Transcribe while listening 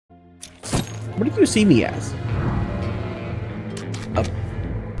What do you see me as? A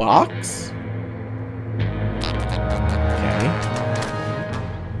box? Okay.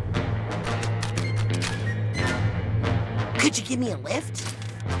 Could you give me a lift?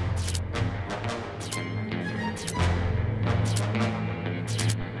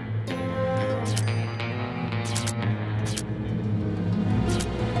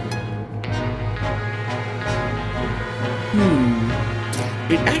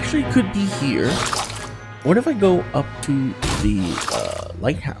 It actually could be here. What if I go up to the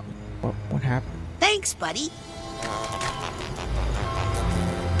lighthouse? What happened? Thanks, buddy.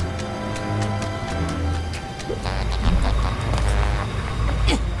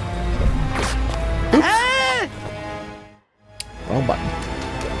 Wrong button.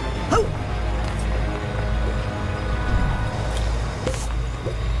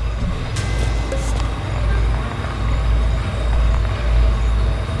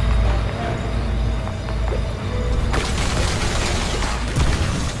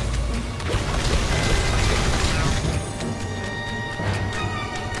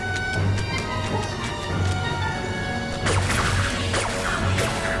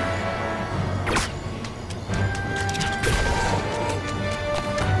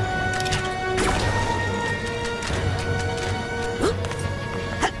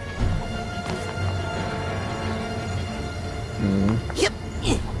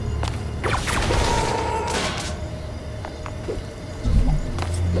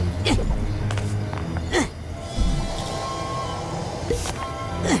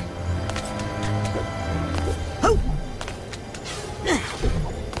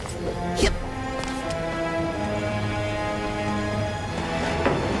 Yep.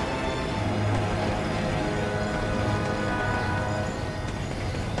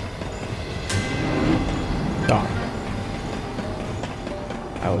 Darn.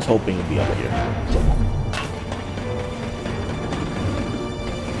 I was hoping it'd be up here.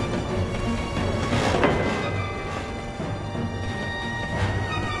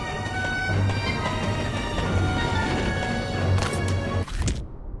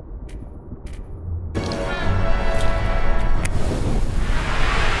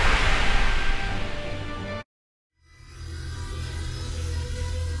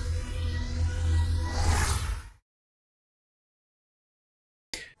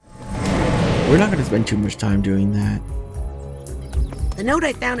 We're not going to spend too much time doing that. The note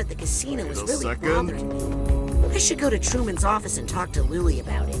I found at the casino was really bothering me. I should go to Truman's office and talk to Lily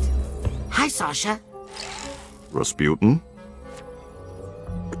about it. Hi, Sasha. Rasputin?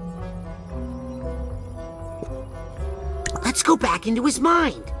 Let's go back into his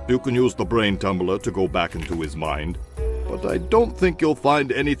mind. You can use the brain tumbler to go back into his mind, but I don't think you'll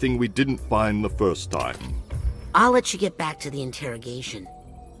find anything we didn't find the first time. I'll let you get back to the interrogation.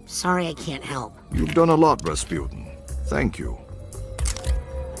 Sorry I can't help. You've done a lot, Rasputin. Thank you.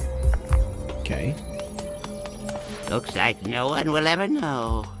 Okay. Looks like no one will ever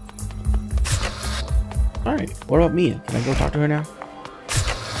know. Alright, what about Mia? Can I go talk to her now?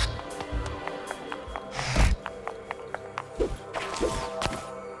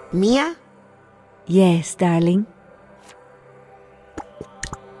 Mia? Yes, darling.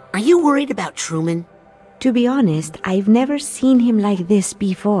 Are you worried about Truman? To be honest, I've never seen him like this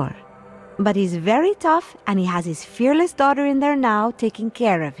before. But he's very tough, and he has his fearless daughter in there now taking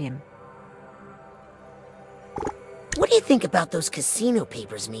care of him. What do you think about those casino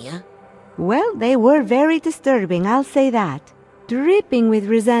papers, Mia? Well, they were very disturbing, I'll say that. Dripping with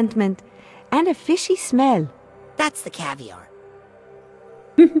resentment, and a fishy smell. That's the caviar.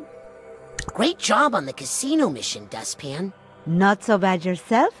 Great job on the casino mission, Dustpan. Not so bad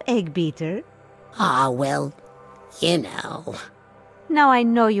yourself, Egg Beater. Ah, well, you know. Now I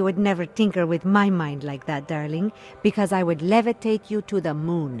know you would never tinker with my mind like that, darling, because I would levitate you to the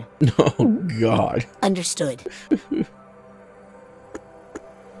moon. Oh, God. Understood.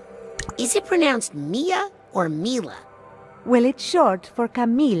 Is it pronounced Mia or Mila? Well, it's short for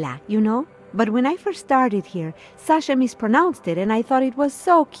Camila, you know? But when I first started here, Sasha mispronounced it and I thought it was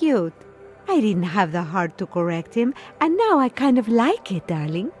so cute. I didn't have the heart to correct him, and now I kind of like it,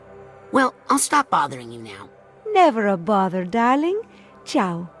 darling. Well, I'll stop bothering you now. Never a bother, darling.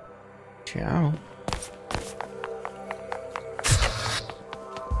 Ciao. Ciao.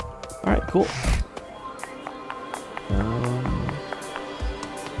 Alright, cool.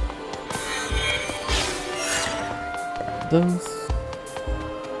 Those.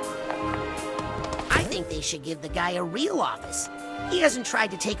 I think they should give the guy a real office. He hasn't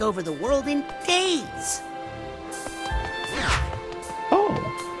tried to take over the world in days. Oh,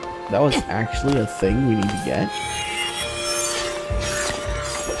 that was actually a thing we need to get.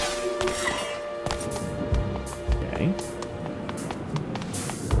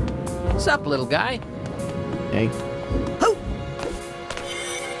 Sup, little guy? Hey.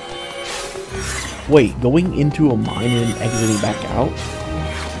 Wait, going into a mine and exiting back out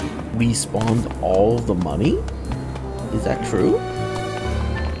respawned all the money? Is that true?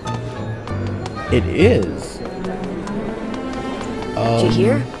 It is. Did you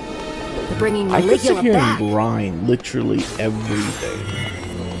hear? They're bringing I could sit Maligula here back. and grind literally everything.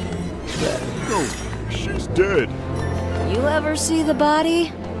 Oh, she's dead. You ever see the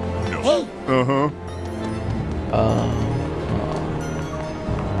body? Hey,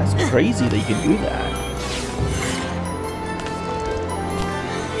 That's crazy that you can do that.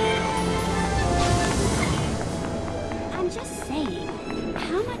 I'm just saying,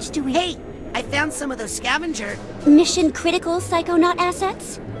 how much do we... hey, I found some of those scavenger. Mission critical Psychonaut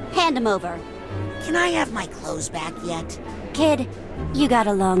assets? Hand them over. Can I have my clothes back yet? Kid, you got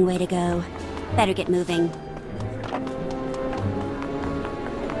a long way to go. Better get moving.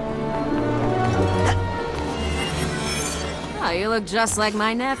 Oh, you look just like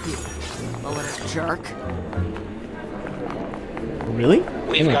my nephew. A little jerk. Really?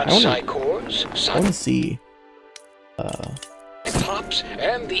 We've got I Psychors, want to see. Pops,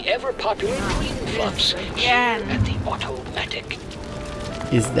 and the ever-popular Green Fluffs here at the Automatic.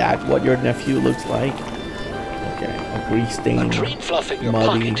 Is that what your nephew looks like? Okay, a grease-stained, A Green Fluff in your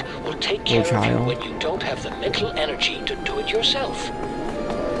muddy pocket will take care little of you child. when you don't have the mental energy to do it yourself.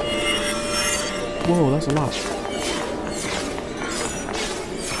 Whoa, that's a lot.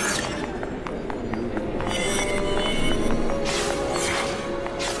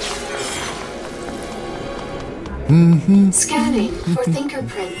 Scanning for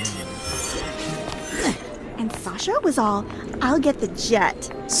fingerprint. And Sasha was all, I'll get the jet.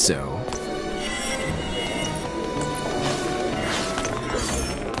 So?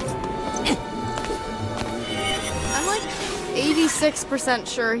 I'm like 86%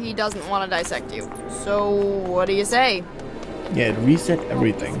 sure he doesn't want to dissect you. So, what do you say? Yeah, it reset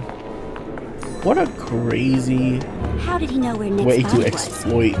everything. What a crazy How did he know where Nick's way body to was?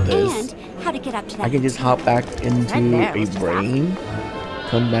 exploit this. And how to get up to that I can just hop back into Right there, a just brain,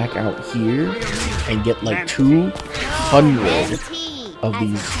 come back out here, and get like 200 of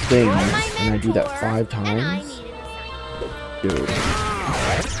these things, and I do that 5 times. Dude,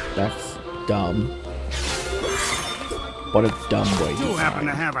 that's dumb. What a dumb way to You happen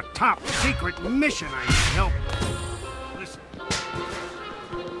to have a top secret mission I need help. Listen.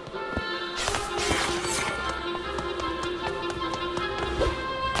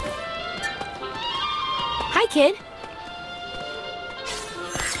 Hi, kid.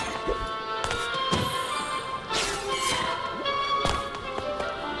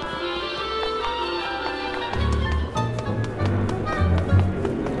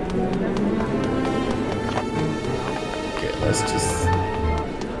 Okay, let's just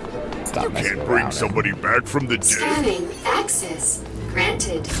stop You messing can't bring around. somebody back from the dead. Scanning access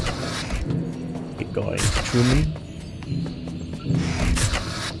granted. Keep going. Truman?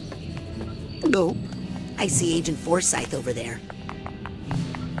 No. I see Agent Forsyth over there.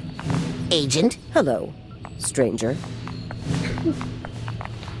 Agent? Hello, stranger.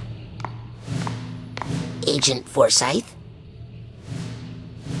 Agent Forsyth?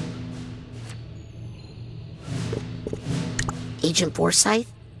 Agent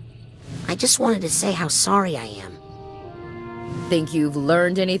Forsyth? I just wanted to say how sorry I am. Think you've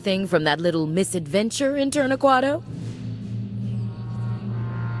learned anything from that little misadventure in Turnaquado?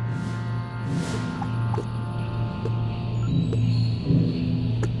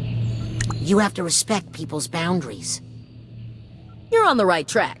 You have to respect people's boundaries. You're on the right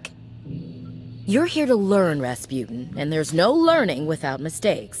track. You're here to learn, Rasputin, and there's no learning without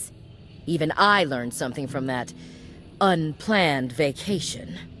mistakes. Even I learned something from that unplanned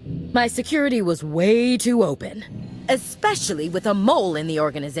vacation. My security was way too open, especially with a mole in the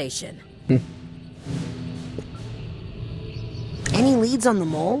organization. Any leads on the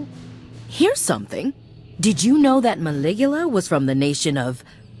mole? Here's something. Did you know that Maligula was from the nation of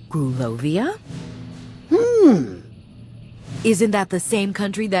Grulovia? Isn't that the same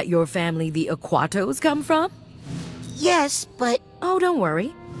country that your family, the Aquatos, come from? Yes, but... Oh, don't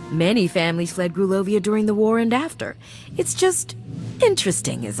worry. Many families fled Grulovia during the war and after. It's just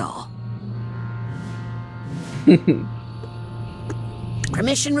interesting is all.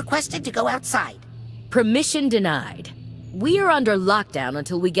 Permission requested to go outside. Permission denied. We are under lockdown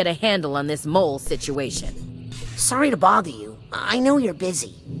until we get a handle on this mole situation. Sorry to bother you. I know you're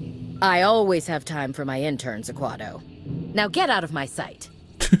busy. I always have time for my interns, Aquato. Now get out of my sight.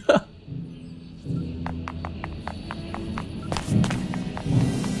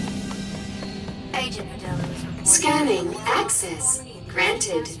 Scanning access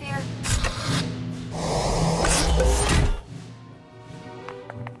granted.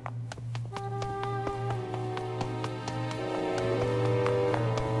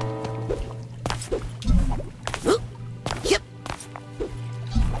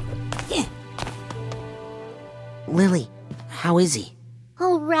 Lily, how is he?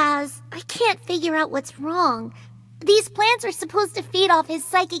 Oh, Raz, I can't figure out what's wrong. These plants are supposed to feed off his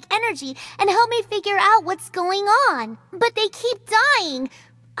psychic energy and help me figure out what's going on. But they keep dying.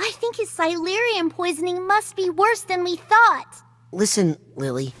 I think his Silurian poisoning must be worse than we thought. Listen,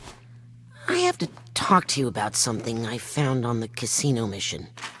 Lily, I have to talk to you about something I found on the casino mission.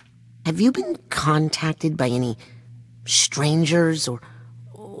 Have you been contacted by any strangers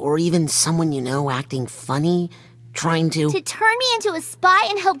or even someone you know acting funny, trying to... To turn me into a spy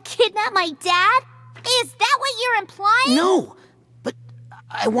and help kidnap my dad? Is that what you're implying? No, but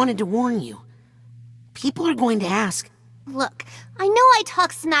I wanted to warn you. People are going to ask. Look, I know I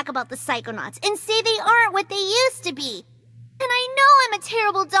talk smack about the Psychonauts and say they aren't what they used to be. And I know I'm a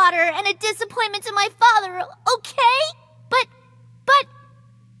terrible daughter and a disappointment to my father, okay? But...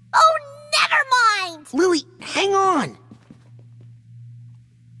 Oh, never mind! Lily, hang on!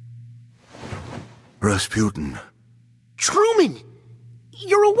 Rasputin. Truman!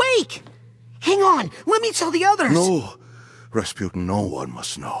 You're awake! Hang on, let me tell the others! No, Rasputin, no one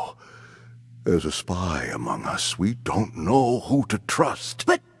must know. There's a spy among us. We don't know who to trust.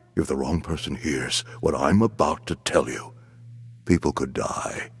 But... If the wrong person hears what I'm about to tell you, people could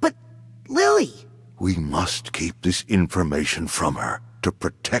die. But, Lily! We must keep this information from her to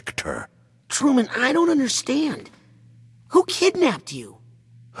protect her. Truman, I don't understand. Who kidnapped you?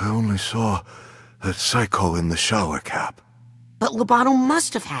 I only saw that psycho in the shower cap. But Lobato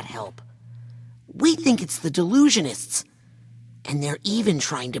must have had help. We think it's the delusionists. And they're even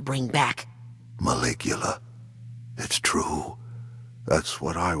trying to bring back... Maligula. It's true. That's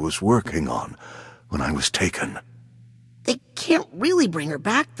what I was working on when I was taken. They can't really bring her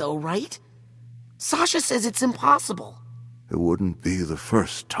back, though, right? Sasha says it's impossible. It wouldn't be the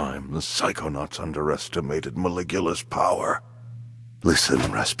first time the Psychonauts underestimated Maligula's power. Listen,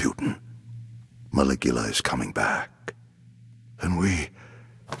 Rasputin. Maligula is coming back. And we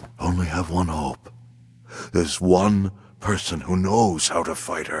only have one hope. There's one person who knows how to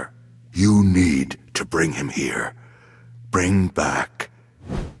fight her. You need to bring him here. Bring back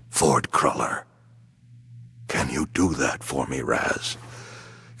Ford Cruller. Can you do that for me, Raz?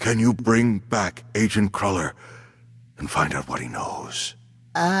 Can you bring back Agent Cruller and find out what he knows?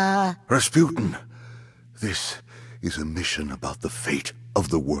 Rasputin, this is a mission about the fate of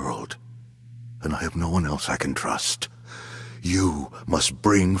the world, and I have no one else I can trust. You must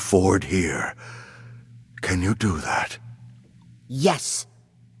bring Ford here. Can you do that? Yes,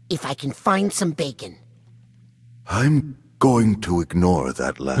 if I can find some bacon. I'm going to ignore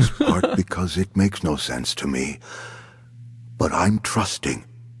that last part because it makes no sense to me. But I'm trusting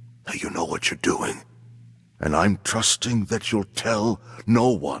that you know what you're doing. And I'm trusting that you'll tell no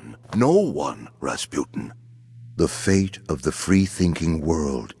one, Rasputin. The fate of the free-thinking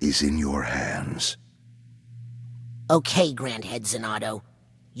world is in your hands. Okay, Grandhead Zanotto.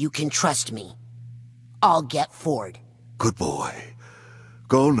 You can trust me. I'll get Ford. Good boy.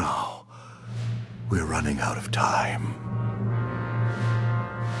 Go now. We're running out of time.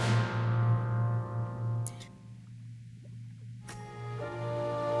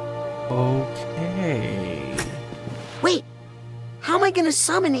 Okay. Wait, how am I gonna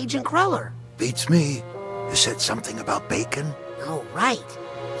summon Agent Cruller? Beats me. You said something about bacon? Oh, right.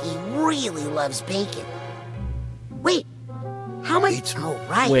 He really loves bacon. Wait, how am I... Oh,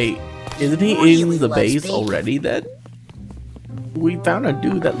 right. Wait, isn't he really in the loves base bacon. already then? We found a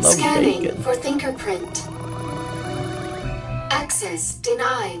dude that loves Scanning bacon. for fingerprint. Access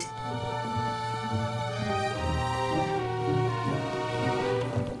denied.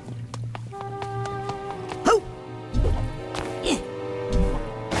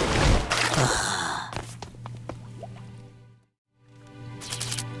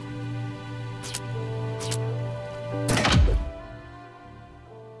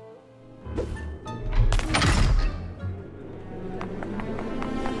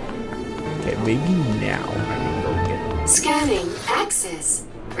 Okay, maybe now I can go get Scanning access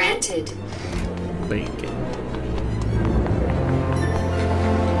granted. bacon.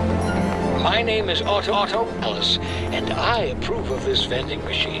 My name is Otto Alice, and I approve of this vending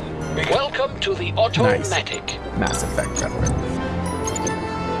machine. Welcome to the Automatic. Nice. Mass Effect reference.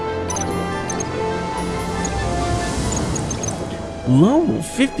 Level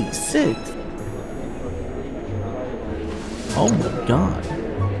 56. Oh my god.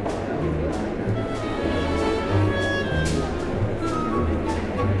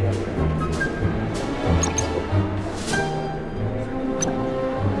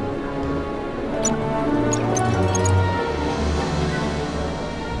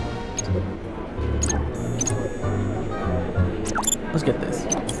 Let's get this.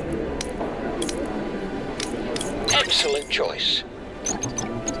 Excellent choice.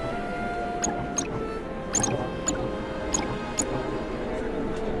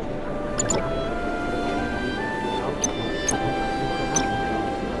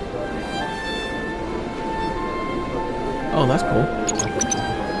 Oh, that's cool.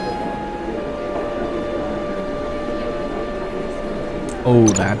 Oh,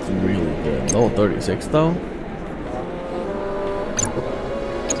 that's really good. Level 36 though.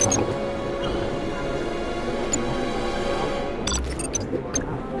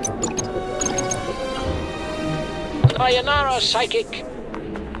 Sayonara, Psychic.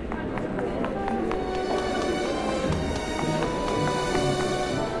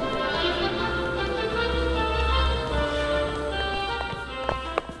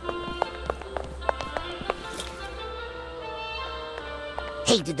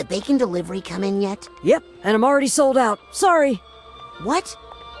 Hey, did the bacon delivery come in yet? Yep, and I'm already sold out. Sorry. What?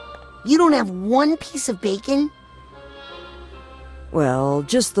 You don't have one piece of bacon? Well,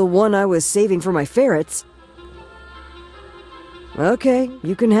 just the one I was saving for my ferrets. Okay,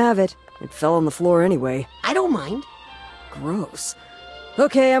 you can have it. It fell on the floor anyway. I don't mind. Gross.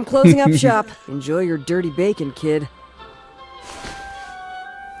 Okay, I'm closing up shop. Enjoy your dirty bacon, kid.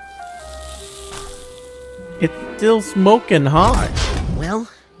 It's still smoking hot. Well,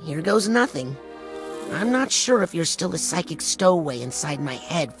 here goes nothing. I'm not sure if you're still a psychic stowaway inside my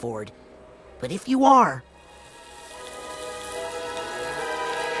head, Ford. But if you are...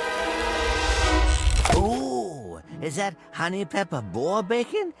 Ooh, is that honey pepper boar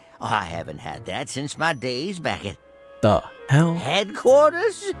bacon? Oh, I haven't had that since my days back at... The hell?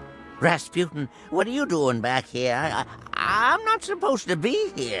 Headquarters? Rasputin, what are you doing back here? I'm not supposed to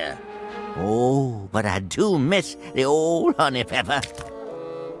be here. Oh, but I do miss the old honey pepper.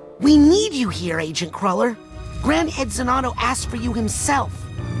 We need you here, Agent Cruller. Grand Ed Zanotto asked for you himself.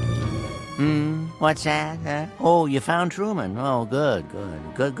 What's that? Oh, you found Truman. Oh,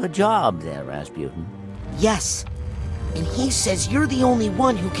 good job there, Rasputin. Yes, and he says you're the only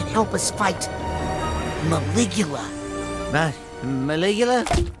one who can help us fight Maligula.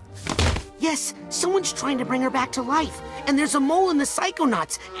 Maligula? Yes, someone's trying to bring her back to life, and there's a mole in the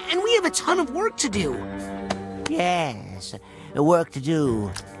Psychonauts, and we have a ton of work to do. Yes, work to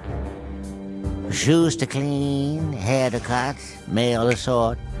do. Shoes to clean, hair to cut, mail to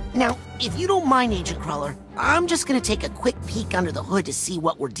sort. Now, if you don't mind, Agent Cruller, I'm just gonna take a quick peek under the hood to see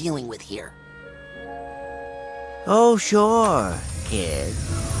what we're dealing with here. Oh, sure, kid.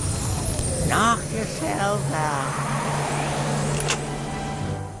 Knock yourself out.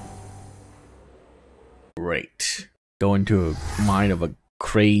 Great. Go into a mind of a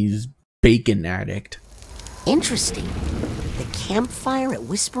crazed bacon addict. Interesting. The campfire at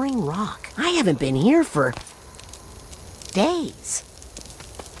Whispering Rock. I haven't been here for days.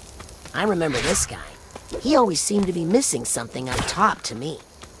 I remember this guy. He always seemed to be missing something up top to me.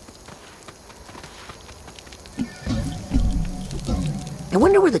 I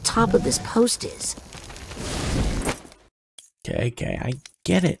wonder where the top of this post is. Okay, I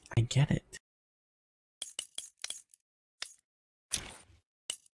get it.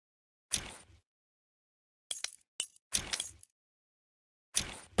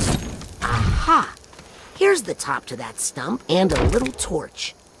 Aha! Here's the top to that stump and a little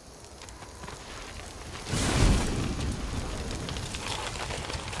torch.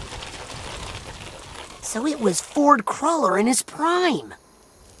 So it was Ford Cruller in his prime.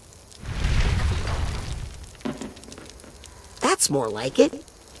 That's more like it.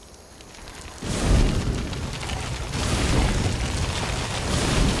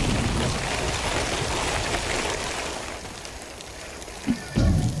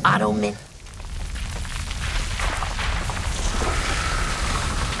 Ottoman.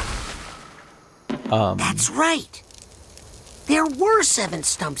 That's right. There were 7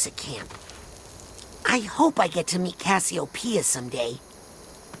 stumps at camp. I hope I get to meet Cassiopeia someday.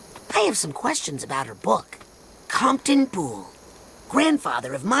 I have some questions about her book. Compton Boole,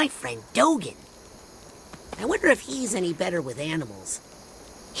 grandfather of my friend Dogan. I wonder if he's any better with animals.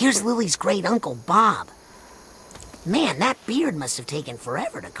 Here's Lily's great uncle Bob. Man, that beard must have taken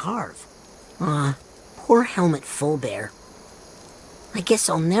forever to carve. Aw, poor Helmut Fullbear. I guess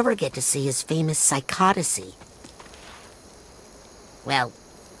I'll never get to see his famous Psychotacy. Well,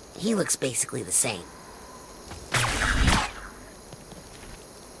 he looks basically the same.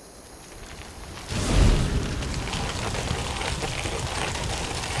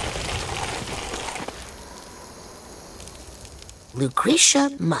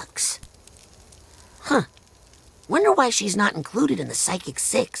 Lucretia Mux. Huh. Wonder why she's not included in the Psychic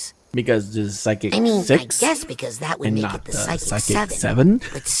 6. Because this is Psychic 6? I mean, I guess because that would make it the Psychic 7.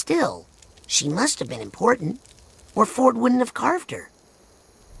 But still, she must have been important, or Ford wouldn't have carved her.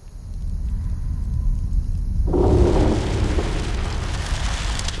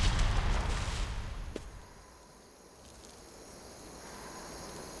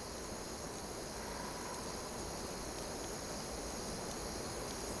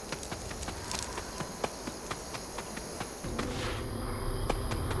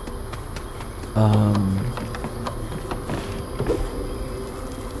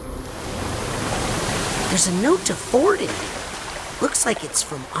 There's a note to Ford in here. Looks like it's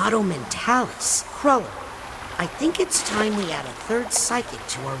from Auto Mentalis. Cruller, I think it's time we add a third psychic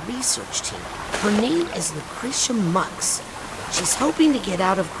to our research team. Her name is Lucretia Mux. She's hoping to get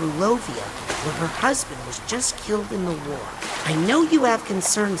out of Grulovia, where her husband was just killed in the war. I know you have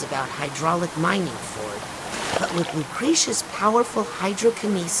concerns about hydraulic mining, Ford, but with Lucretia's powerful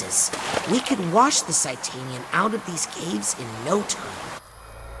hydrokinesis, we could wash the Titanium out of these caves in no time.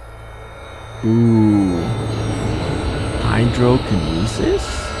 Ooh. Hydrokinesis?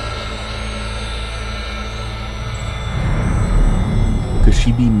 Could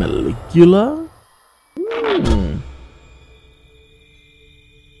she be molecular?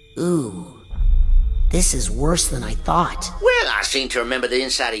 Ooh. This is worse than I thought. Well, I seem to remember the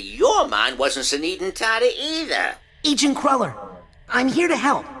inside of your mind wasn't so neat and tidy either. Agent Cruller, I'm here to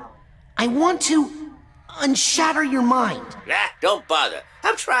help. I want to unshatter your mind. Don't bother.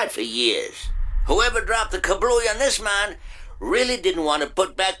 I've tried for years. Whoever dropped the kablooey on this mine really didn't want to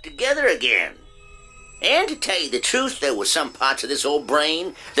put back together again. And to tell you the truth, there were some parts of this old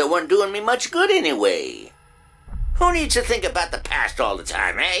brain that weren't doing me much good anyway. Who needs to think about the past all the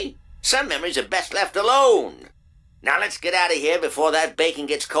time, eh? Some memories are best left alone. Now let's get out of here before that bacon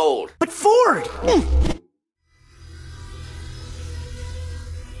gets cold. But Ford!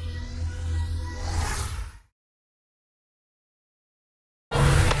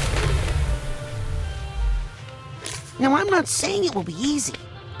 Now, I'm not saying it will be easy,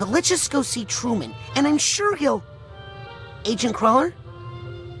 but let's just go see Truman, and I'm sure he'll... Agent Cruller?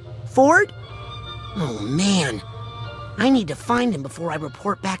 Ford? Oh, man. I need to find him before I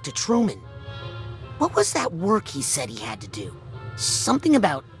report back to Truman. What was that work he said he had to do? Something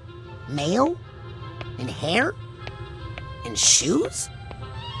about mail? And hair? And shoes?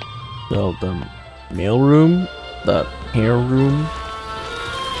 So, the mail room? The hair room?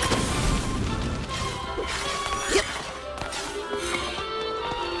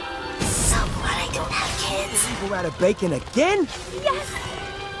 We're out of bacon again? Yes!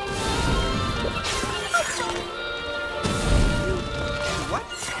 What?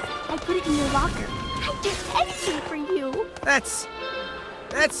 I put it in your locker. I'd do anything for you. That's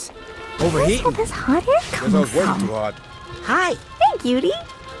overheating. Where's all this hot air coming I was working from? too hard. Hi. Hey, cutie.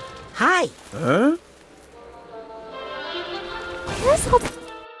 Hi. Huh? Where's all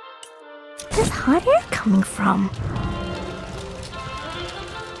this hot air coming from?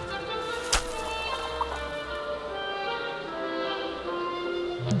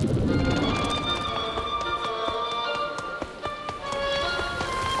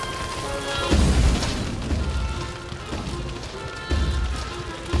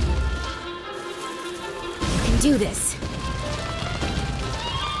 Do this.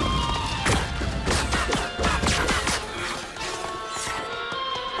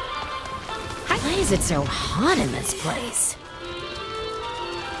 Why is it so hot in this place?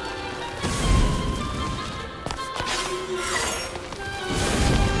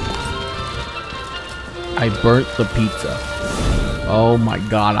 I burnt the pizza. Oh my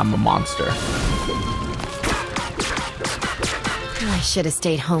god, I'm a monster. I should have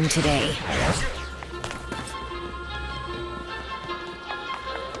stayed home today.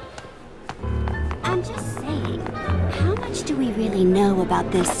 I'm just saying, how much do we really know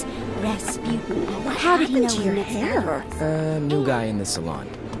about this Rasputin? How did he know to your we hair? New guy in the salon.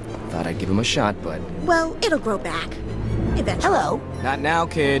 Thought I'd give him a shot, but... Well, it'll grow back. Eventually. Hello. Not now,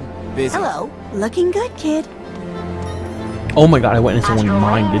 kid. Busy. Hello. Looking good, kid. Oh my god, I went into someone's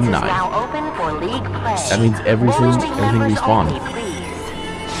mind, didn't I? That means everything respawned.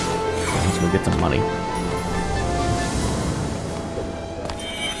 Let's go get some money.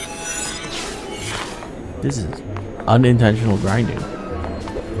 This is unintentional grinding.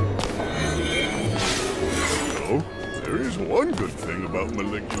 Oh, there is one good thing about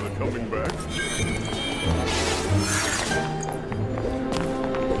molecular coming back.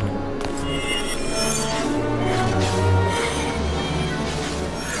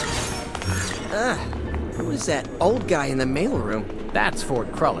 Who is that old guy in the mailroom? That's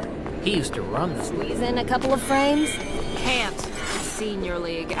Ford Cruller. He used to run this. Squeeze in a couple of frames? Can't. Senior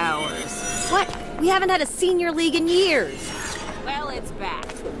League hours. What? We haven't had a Senior League in years. Well, it's back.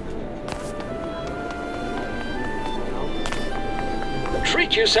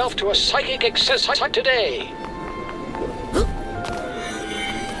 Treat yourself to a psychic exercise today.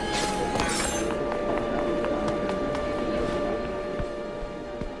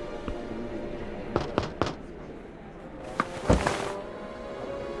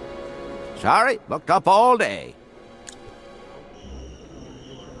 Sorry, booked up all day.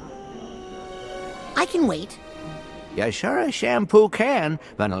 I can wait. You sure as shampoo can,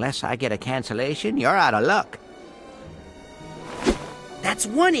 but unless I get a cancellation, you're out of luck. That's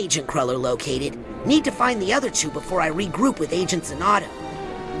one Agent Cruller located. Need to find the other two before I regroup with Agent Zanata.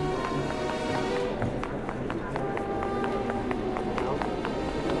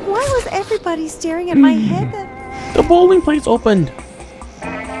 Why was everybody staring at my head? The bowling place opened.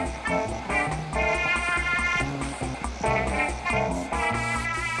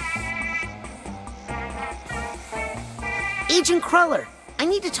 Agent Cruller, I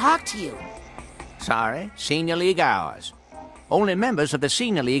need to talk to you. Sorry, Senior League hours. Only members of the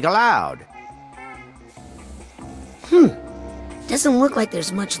Senior League allowed. Doesn't look like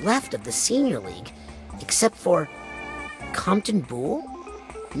there's much left of the Senior League, except for Compton Boole?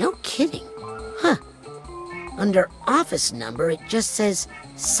 No kidding. Huh. Under office number, it just says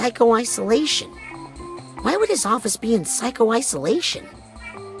Psycho-Isolation. Why would his office be in Psycho-Isolation?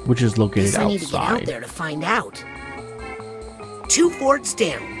 Which is located I need to get out there to find out. 2 forts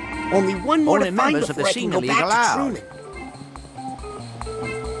down. Only one more to find before I can go back to Truman.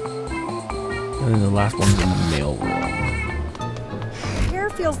 And then the last one's in the mail room. Hair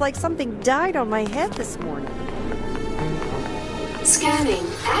feels like something died on my head this morning. Scanning.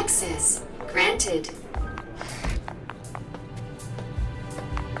 Access granted.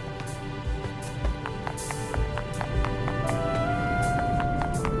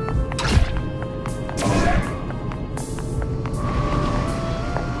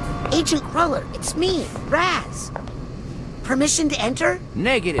 Agent Cruller, it's me, Raz. Permission to enter?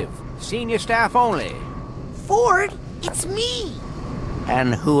 Negative. Senior staff only. Ford, it's me.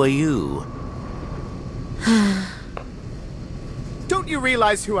 And who are you? Don't you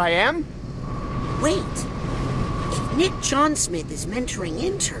realize who I am? Wait. If Nick John Smith is mentoring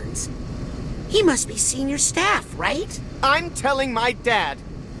interns, he must be senior staff, right? I'm telling my dad.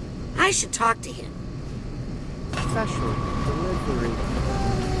 I should talk to him. Special delivery.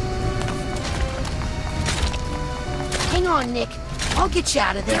 Hang on, Nick. I'll get you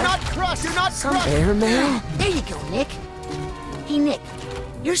out of there. Do not crush! Do not crush! Airmail? There you go, Nick. Hey, Nick.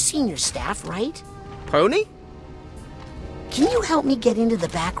 You're senior staff, right? Pony? Can you help me get into the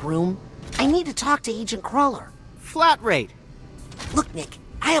back room? I need to talk to Agent Cruller. Flat rate. Look, Nick,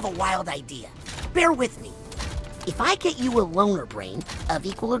 I have a wild idea. Bear with me. If I get you a loner brain of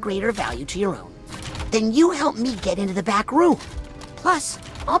equal or greater value to your own, then you help me get into the back room. Plus,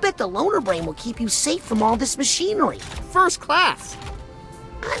 I'll bet the loner brain will keep you safe from all this machinery. First class.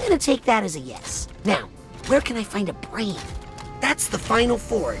 I'm gonna take that as a yes. Now, where can I find a brain? That's the final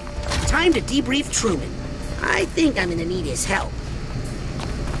Ford. Time to debrief Truman. I think I'm gonna need his help.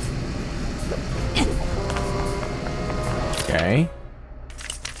 Okay.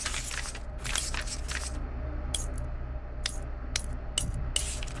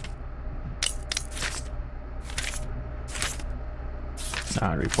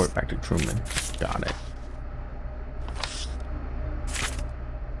 Report back to Truman. Got it.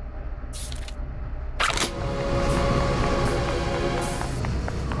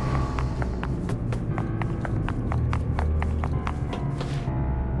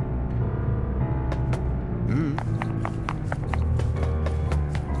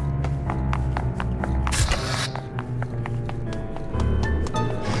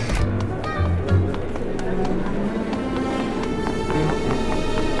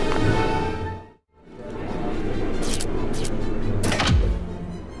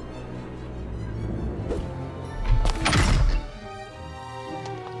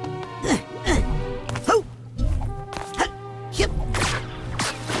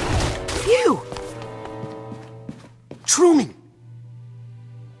 Truman!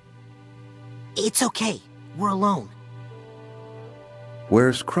 It's okay. We're alone.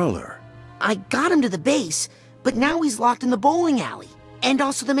 Where's Cruller? I got him to the base, but now he's locked in the bowling alley, and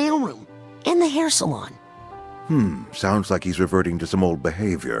also the mailroom, and the hair salon. Sounds like he's reverting to some old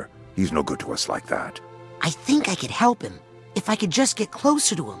behavior. He's no good to us like that. I think I could help him, if I could just get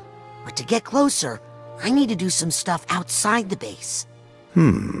closer to him. But to get closer, I need to do some stuff outside the base.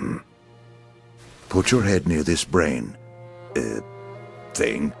 Put your head near this brain,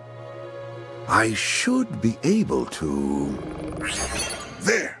 thing. I should be able to...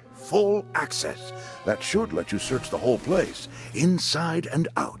 There! Full access. That should let you search the whole place, inside and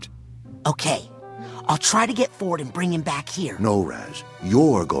out. Okay. I'll try to get Ford and bring him back here. No, Raz.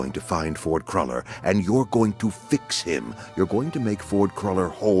 You're going to find Ford Cruller, and you're going to fix him. You're going to make Ford Cruller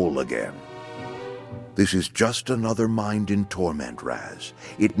whole again. This is just another mind in torment, Raz.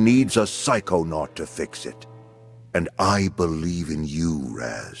 It needs a Psychonaut to fix it. And I believe in you,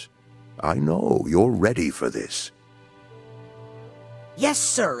 Raz. I know you're ready for this. Yes,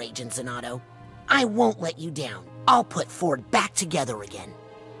 sir, Agent Zanotto. I won't let you down. I'll put Ford back together again.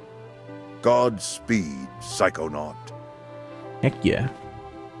 Godspeed, Psychonaut. Heck yeah.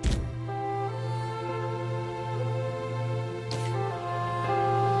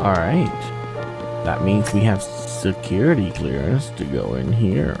 Alright. That means we have security clearance to go in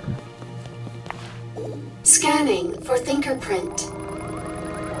here. Scanning for fingerprint.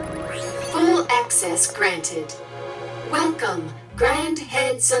 Full access granted. Welcome, Grand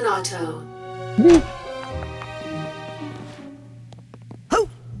Head Zanotto.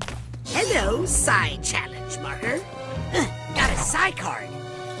 Hello, Psy Challenge marker. Got a Psy card.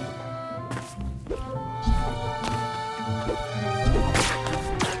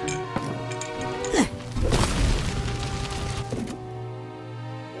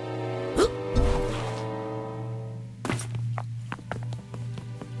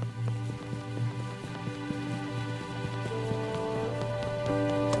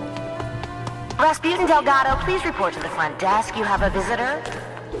 Rasputin Delgado, please report to the front desk. You have a visitor.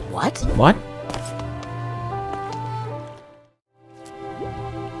 What? What?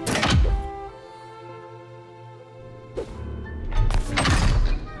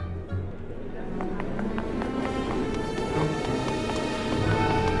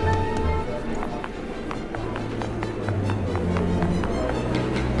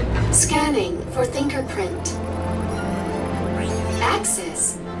 Scanning for fingerprint.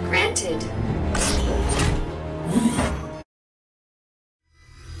 Access granted.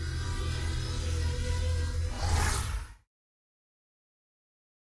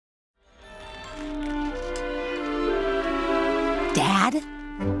 Dad?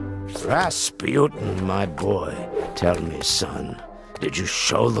 Rasputin, my boy, tell me, son, did you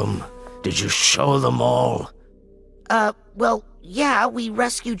show them? Did you show them all? Well, yeah, we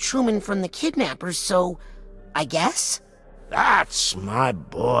rescued Truman from the kidnappers, so I guess? That's my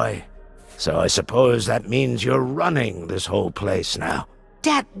boy. So I suppose that means you're running this whole place now.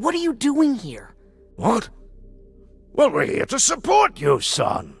 Dad, what are you doing here? What? Well, we're here to support you,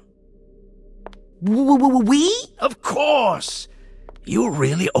 son. We? Of course! You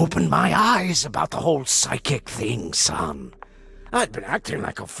really opened my eyes about the whole psychic thing, son. I'd been acting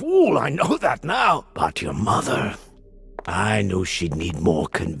like a fool, I know that now. But your mother, I knew she'd need more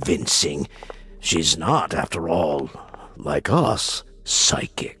convincing. She's not, after all, like us.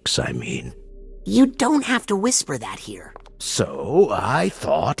 Psychics, I mean. You don't have to whisper that here. So I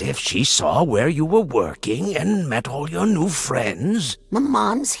thought if she saw where you were working and met all your new friends... My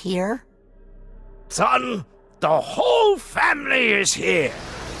mom's here. Son, the whole family is here.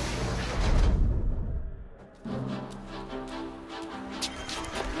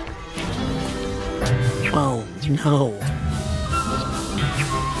 Oh, no.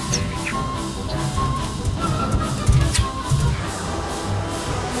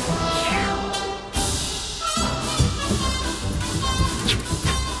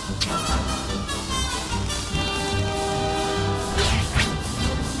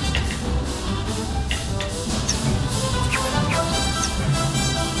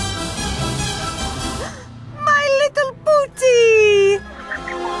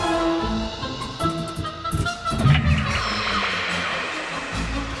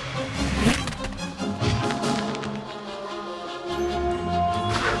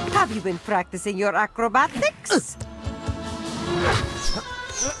 Have you been practicing your acrobatics?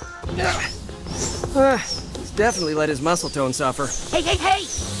 He's definitely let his muscle tone suffer. Hey, hey, hey!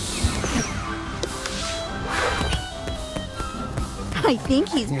 I think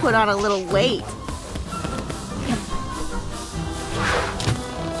he's put on a little weight.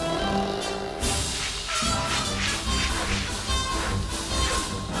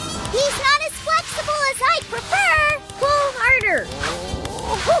 He's not as flexible as I'd prefer. Pull harder.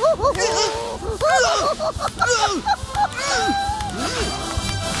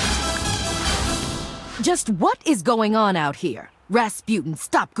 Just what is going on out here? Rasputin,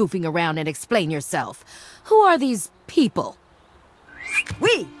 stop goofing around and explain yourself. Who are these people?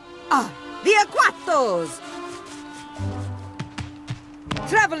 We are the Aquatos!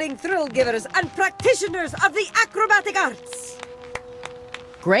 Traveling thrill givers and practitioners of the acrobatic arts.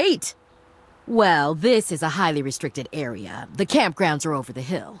 Great. Well, this is a highly restricted area. The campgrounds are over the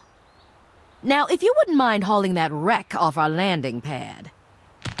hill. Now, if you wouldn't mind hauling that wreck off our landing pad.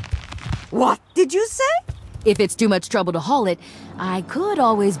 What did you say? If it's too much trouble to haul it, I could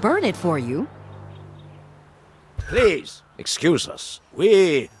always burn it for you. Please, excuse us.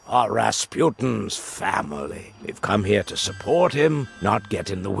 We are Rasputin's family. We've come here to support him, not get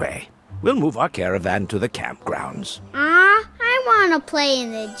in the way. We'll move our caravan to the campgrounds. I want to play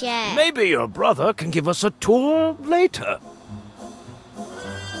in the jet. Maybe your brother can give us a tour later.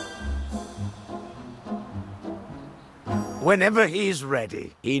 Whenever he's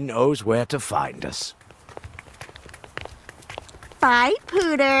ready, he knows where to find us. Bye,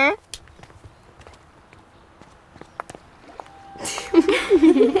 Pooter.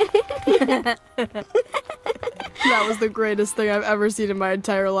 That was the greatest thing I've ever seen in my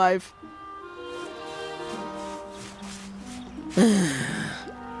entire life.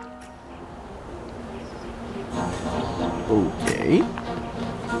 Okay.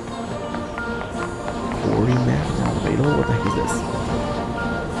 Quarry map is not available. What the heck is this?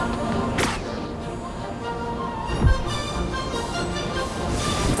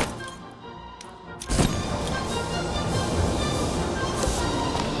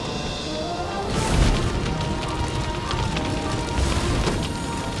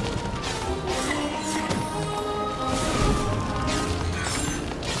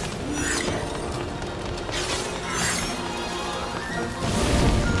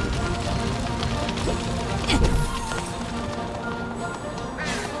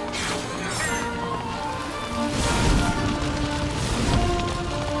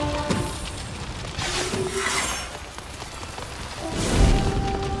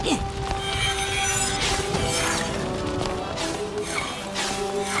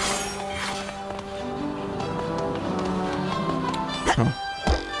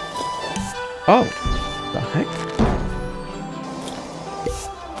 Oh, the heck?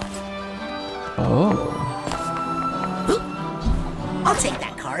 Oh. I'll take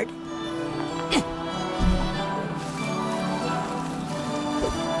that card.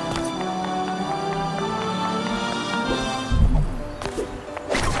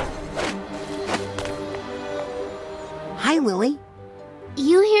 Hi, Lily.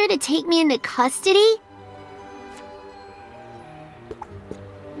 You here to take me into custody?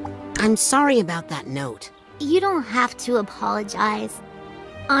 I'm sorry about that note. You don't have to apologize.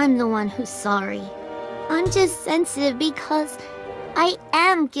 I'm the one who's sorry. I'm just sensitive because I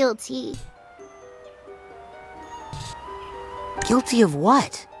am guilty. Guilty of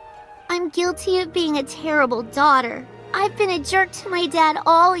what? I'm guilty of being a terrible daughter. I've been a jerk to my dad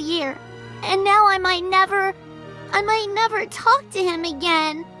all year, and now I might never talk to him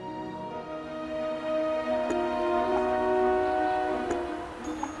again.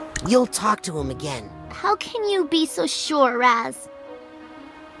 You'll talk to him again. How can you be so sure, Raz?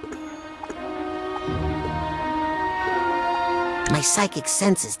 My psychic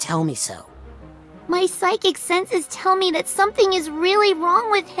senses tell me so. My psychic senses tell me that something is really wrong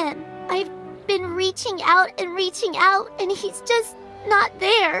with him. I've been reaching out, and he's just not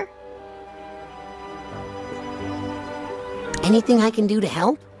there. Anything I can do to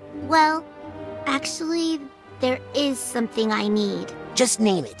help? Well, actually, there is something I need. Just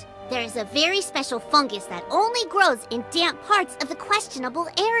name it. There's a very special fungus that only grows in damp parts of the questionable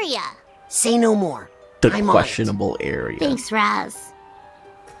area. Say no more. The I'm questionable area. Thanks, Raz.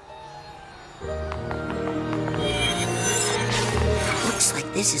 Looks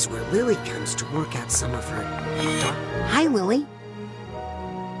like this is where Lily comes to work out some of her dark... Hi, Lily.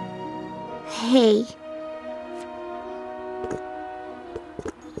 Hey.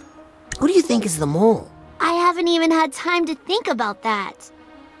 Who do you think is the mole? I haven't even had time to think about that.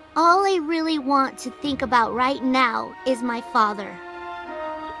 All I really want to think about right now is my father.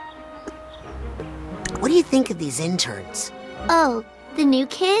 What do you think of these interns? Oh, the new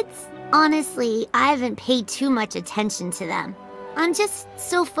kids? Honestly, I haven't paid too much attention to them. I'm just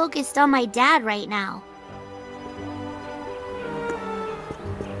so focused on my dad right now.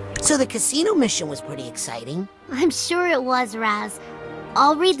 So the casino mission was pretty exciting. I'm sure it was, Raz.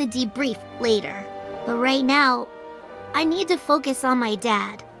 I'll read the debrief later. But right now, I need to focus on my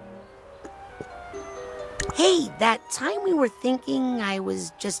dad. Hey, that time we were thinking I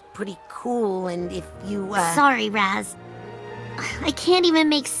was just pretty cool, and if you, Sorry, Raz. I can't even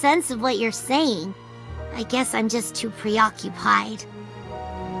make sense of what you're saying. I guess I'm just too preoccupied.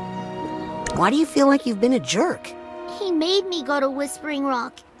 Why do you feel like you've been a jerk? He made me go to Whispering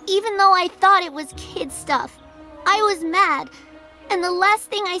Rock, even though I thought it was kid stuff. I was mad, and the last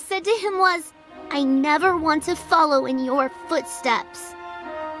thing I said to him was, I never want to follow in your footsteps.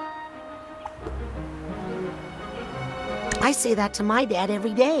 I say that to my dad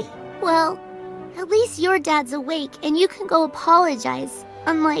every day. Well, at least your dad's awake and you can go apologize,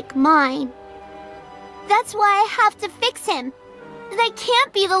 unlike mine. That's why I have to fix him. That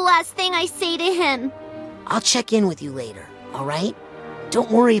can't be the last thing I say to him. I'll check in with you later, all right? Don't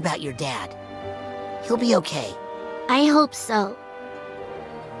worry about your dad. He'll be okay. I hope so.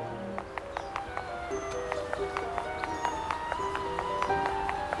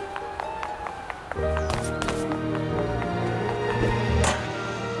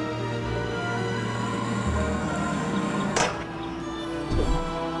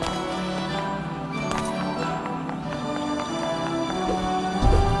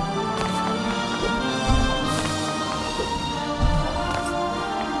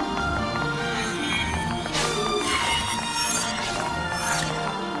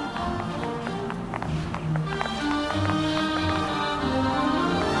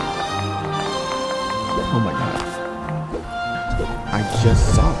 Oh my god. I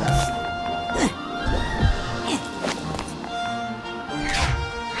just saw that.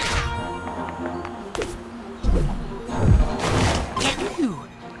 Ew.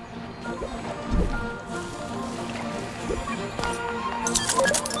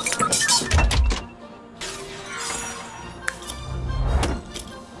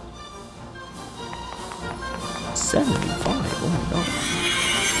 75. Oh my god.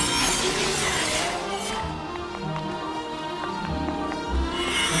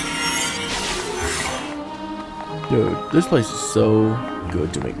 Dude, this place is so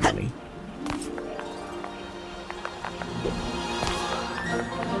good to make money.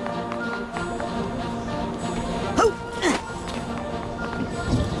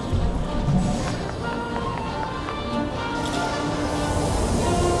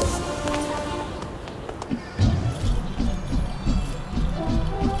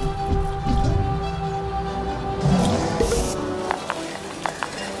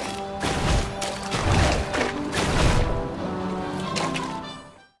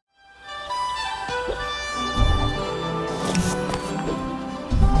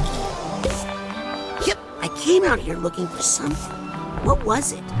 Came out here looking for something. What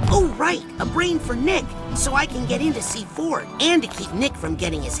was it? Oh, right, a brain for Nick, so I can get in to see Ford, and to keep Nick from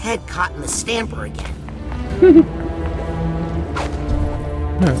getting his head caught in the stamper again.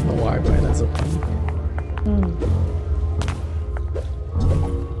 I don't know why, but that's okay.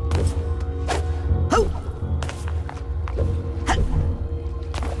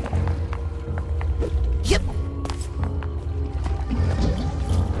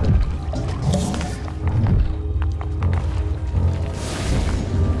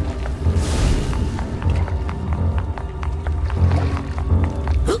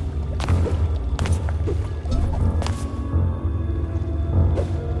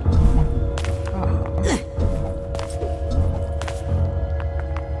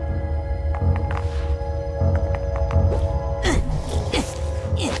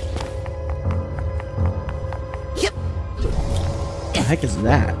 Yep. What the heck is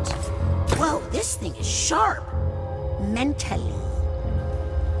that? Whoa, this thing is sharp. Mentally.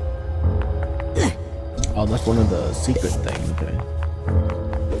 Oh, that's one of the secret things. Okay.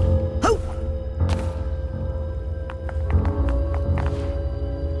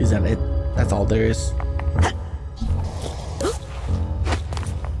 Is that it? That's all there is?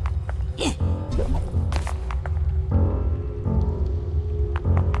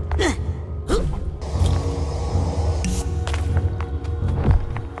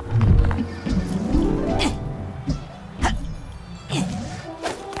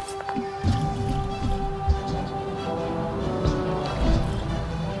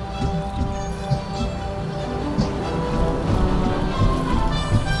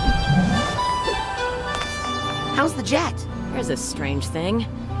 How's the jet? Here's a strange thing.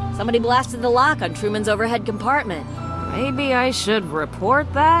 Somebody blasted the lock on Truman's overhead compartment. Maybe I should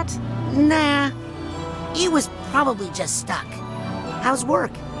report that? Nah. It was probably just stuck. How's work?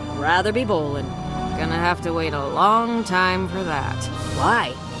 Rather be bowling. Gonna have to wait a long time for that.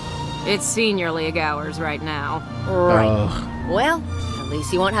 Why? It's senior league hours right now. Right. Well, at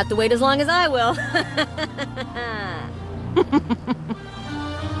least you won't have to wait as long as I will.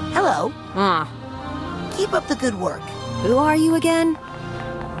 Hello. Keep up the good work. Who are you again?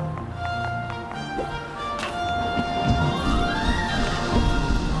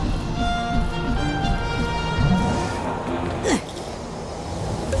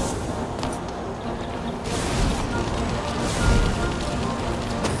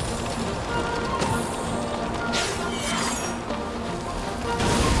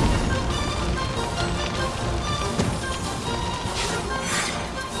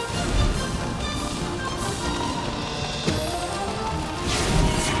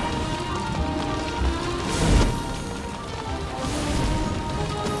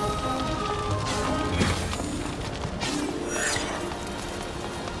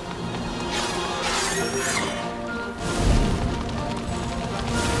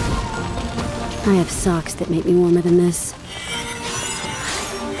 I have socks that make me warmer than this.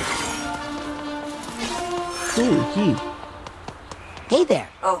 Ooh, he. Hey there.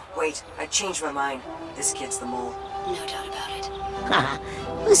 Oh, wait. I changed my mind. This kid's the mole. No doubt about it. Haha.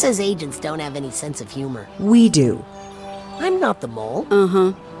 Who says agents don't have any sense of humor? We do. I'm not the mole.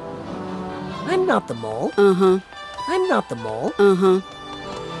 Uh-huh. I'm not the mole. Uh-huh. I'm not the mole. Uh-huh.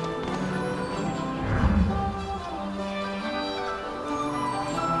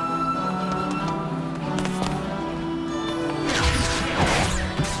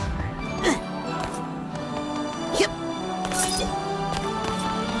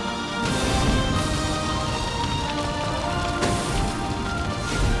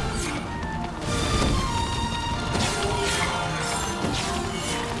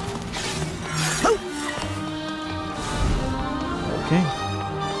 Okay.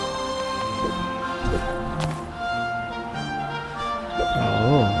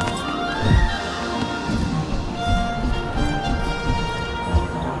 Oh.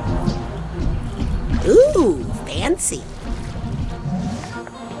 Ooh, fancy.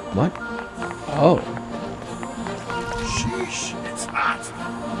 What? Oh. Sheesh, it's hot.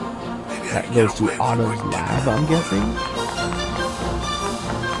 That goes to Otto's lab, I'm guessing?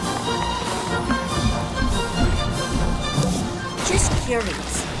 Just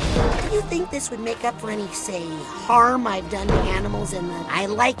curious. Do you think this would make up for any, say, harm I've done to animals in the I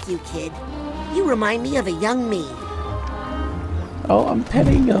like you, kid? You remind me of a young me. Oh, I'm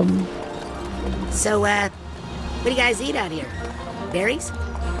petting him. So, what do you guys eat out here? Berries?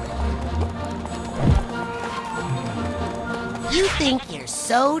 You think you're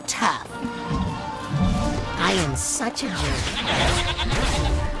so tough. I am such a jerk.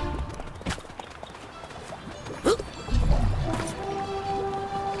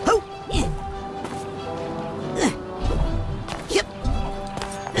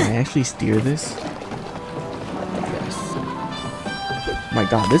 Can I actually steer this? Yes. My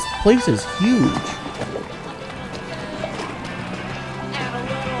god, this place is huge.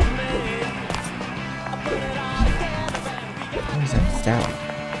 What is that sound?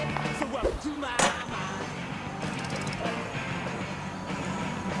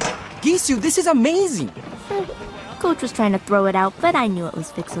 Gisu, this is amazing! Coach was trying to throw it out, but I knew it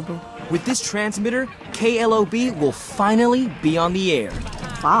was fixable. With this transmitter, KLOB will finally be on the air.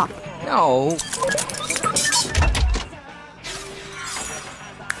 Wow. No.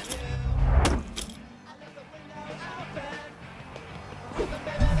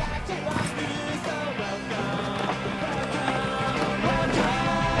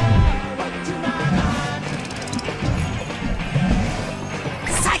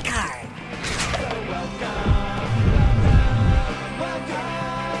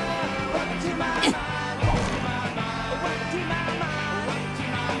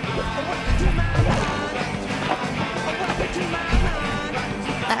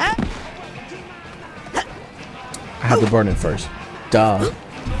 I have to burn it first. Duh.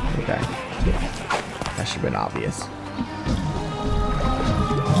 Okay. That should have been obvious.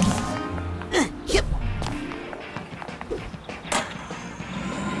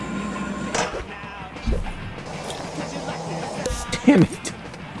 Damn it.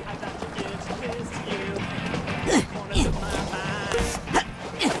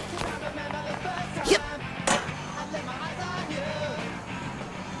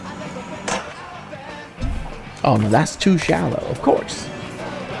 Oh no, that's too shallow, of course.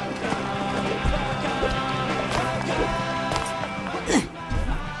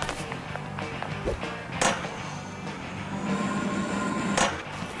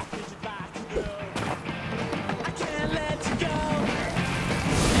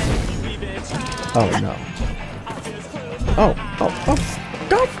 Oh no. Oh,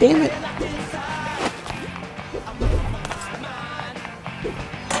 God damn it.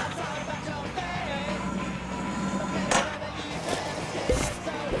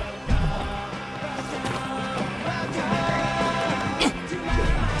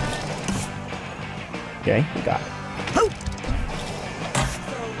 Okay, got it.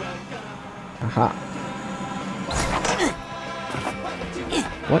 Aha.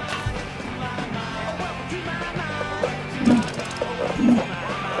 What?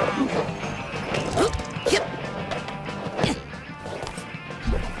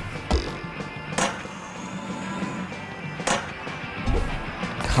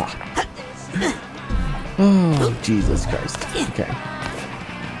 Oh, Jesus Christ. Okay.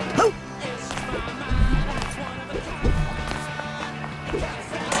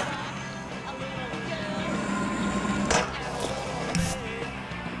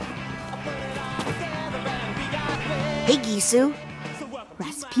 Hey, Gisu.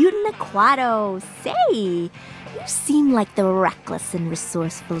 Rasputin Aquato, say, you seem like the reckless and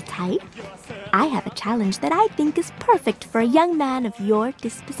resourceful type. I have a challenge that I think is perfect for a young man of your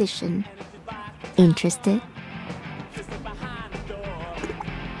disposition. Interested?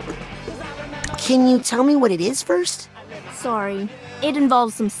 Can you tell me what it is first? Sorry. It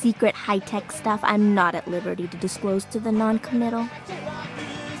involves some secret high-tech stuff I'm not at liberty to disclose to the non-committal.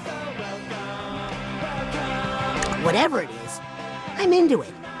 Whatever it is, I'm into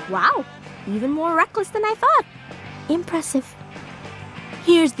it. Wow, even more reckless than I thought. Impressive.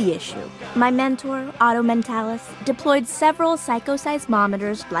 Here's the issue. My mentor, Otto Mentalis, deployed several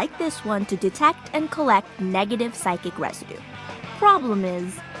psychoseismometers like this one to detect and collect negative psychic residue. Problem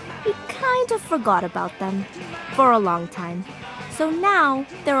is, he kind of forgot about them for a long time. So now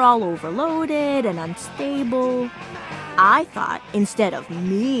they're all overloaded and unstable. I thought instead of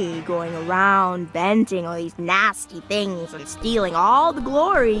me going around venting all these nasty things and stealing all the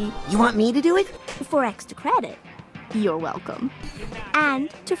glory... You want me to do it? For extra credit. You're welcome. And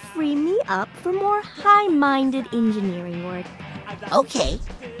to free me up for more high-minded engineering work. Okay.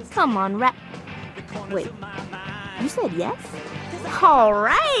 Come on, Wait, you said yes? All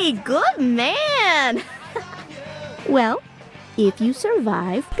right, good man. Well, if you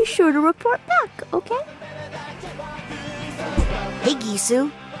survive, be sure to report back, okay? Hey,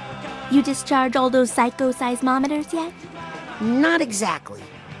 Gisu. You discharge all those psychoseismometers yet? Not exactly.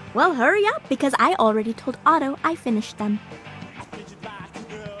 Well, hurry up, because I already told Otto I finished them.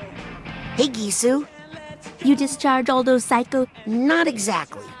 Hey, Gisu. You discharge all those Not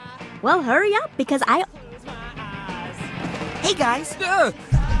exactly. Well, hurry up, because Hey, guys.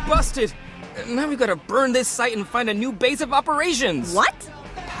 Busted! Now we gotta burn this site and find a new base of operations! What?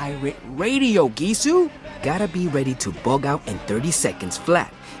 Pirate radio, Gisu! Gotta be ready to bug out in 30 seconds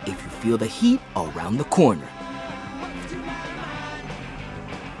flat if you feel the heat around the corner.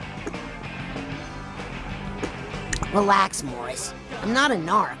 Relax, Morris. I'm not a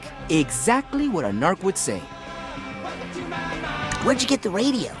narc. Exactly what a narc would say. Where'd you get the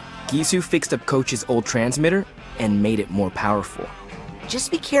radio? Gisu fixed up Coach's old transmitter and made it more powerful.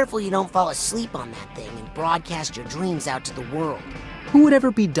 Just be careful you don't fall asleep on that thing and broadcast your dreams out to the world. Who would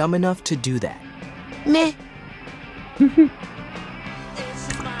ever be dumb enough to do that? Meh. Do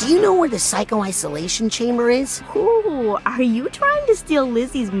you know where the psycho-isolation chamber is? Ooh, are you trying to steal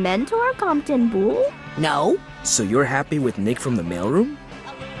Lizzie's mentor, Compton Bull? No. So you're happy with Nick from the mailroom?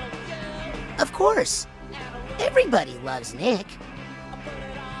 Of course. Everybody loves Nick.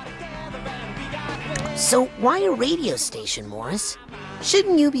 So why a radio station, Morris?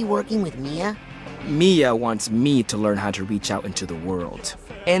 Shouldn't you be working with Mia? Mia wants me to learn how to reach out into the world.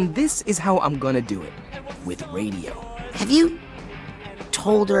 And this is how I'm gonna do it. With radio. Have you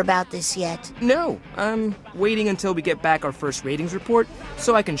told her about this yet? No, I'm waiting until we get back our first ratings report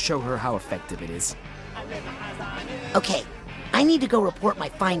so I can show her how effective it is. Okay, I need to go report my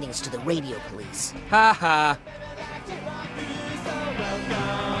findings to the radio police. Ha ha.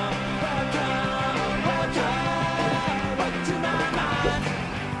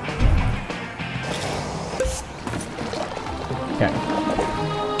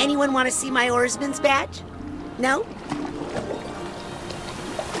 Okay. Anyone want to see my oarsman's badge? No?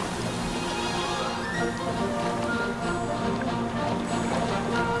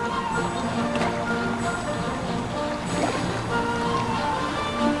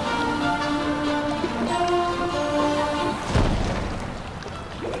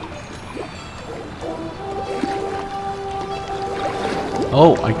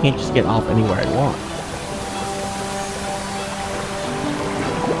 Oh, I can't just get off anywhere I want.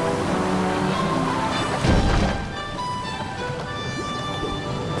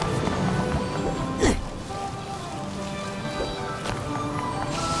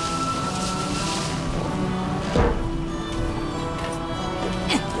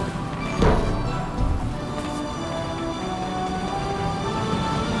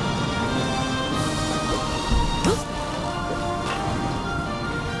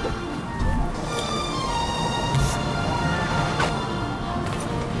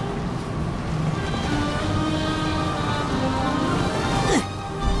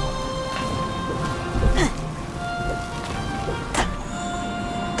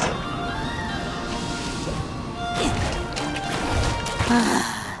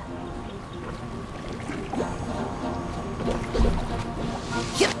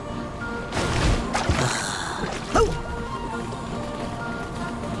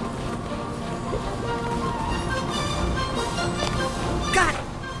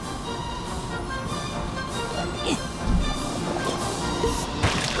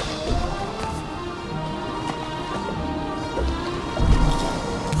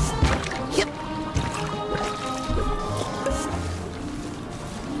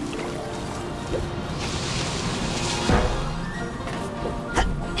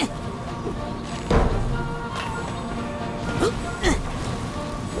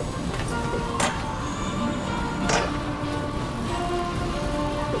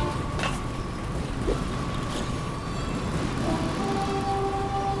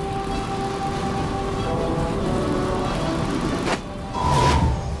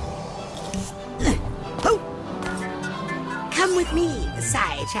 with me, the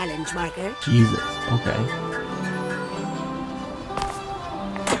Psy challenge marker. Jesus, okay.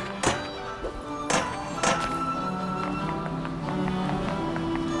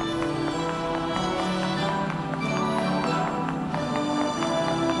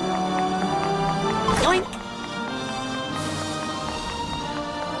 Yoink!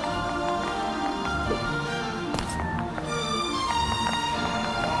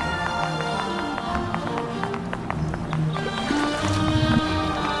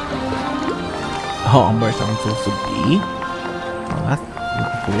 Oh, I'm where I'm supposed to be? Oh, that's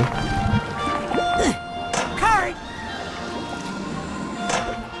not cool. Card!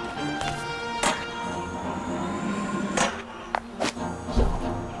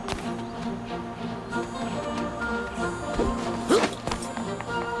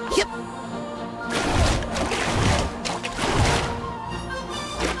 Yep.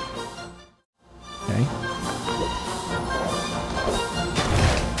 Okay.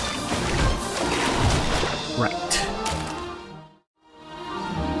 Right.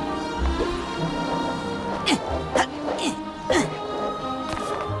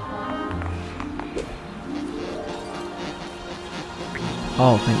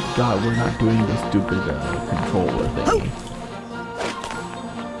 Oh, thank God we're not doing the stupid controller thing.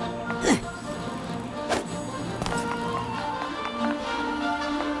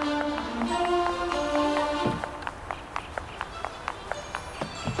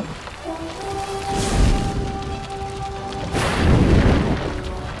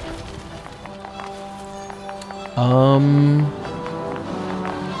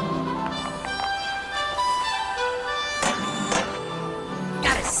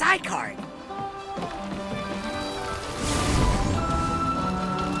 Got a Psy card.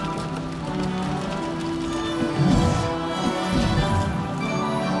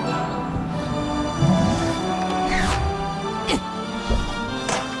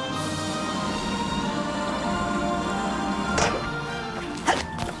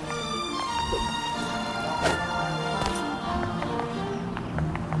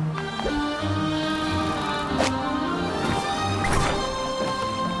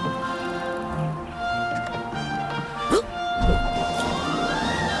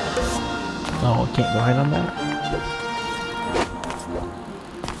 Oh, I can't ride on that?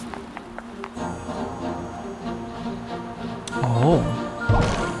 Oh.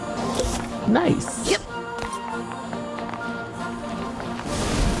 Nice. Yep.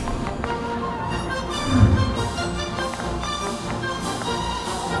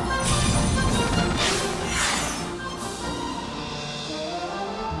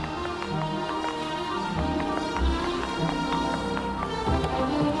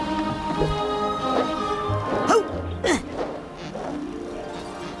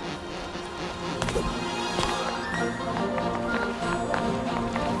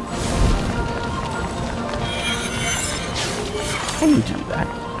 Can you do that?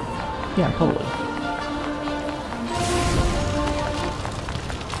 Yeah, totally.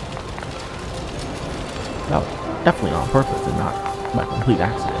 That was definitely on purpose and not by complete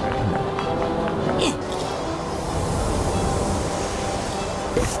accident right here.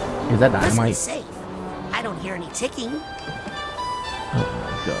 Is that Must be dynamite? safe. I don't hear any ticking. Oh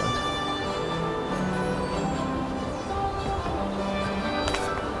my God.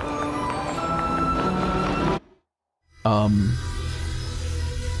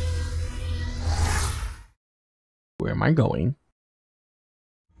 Where am I going?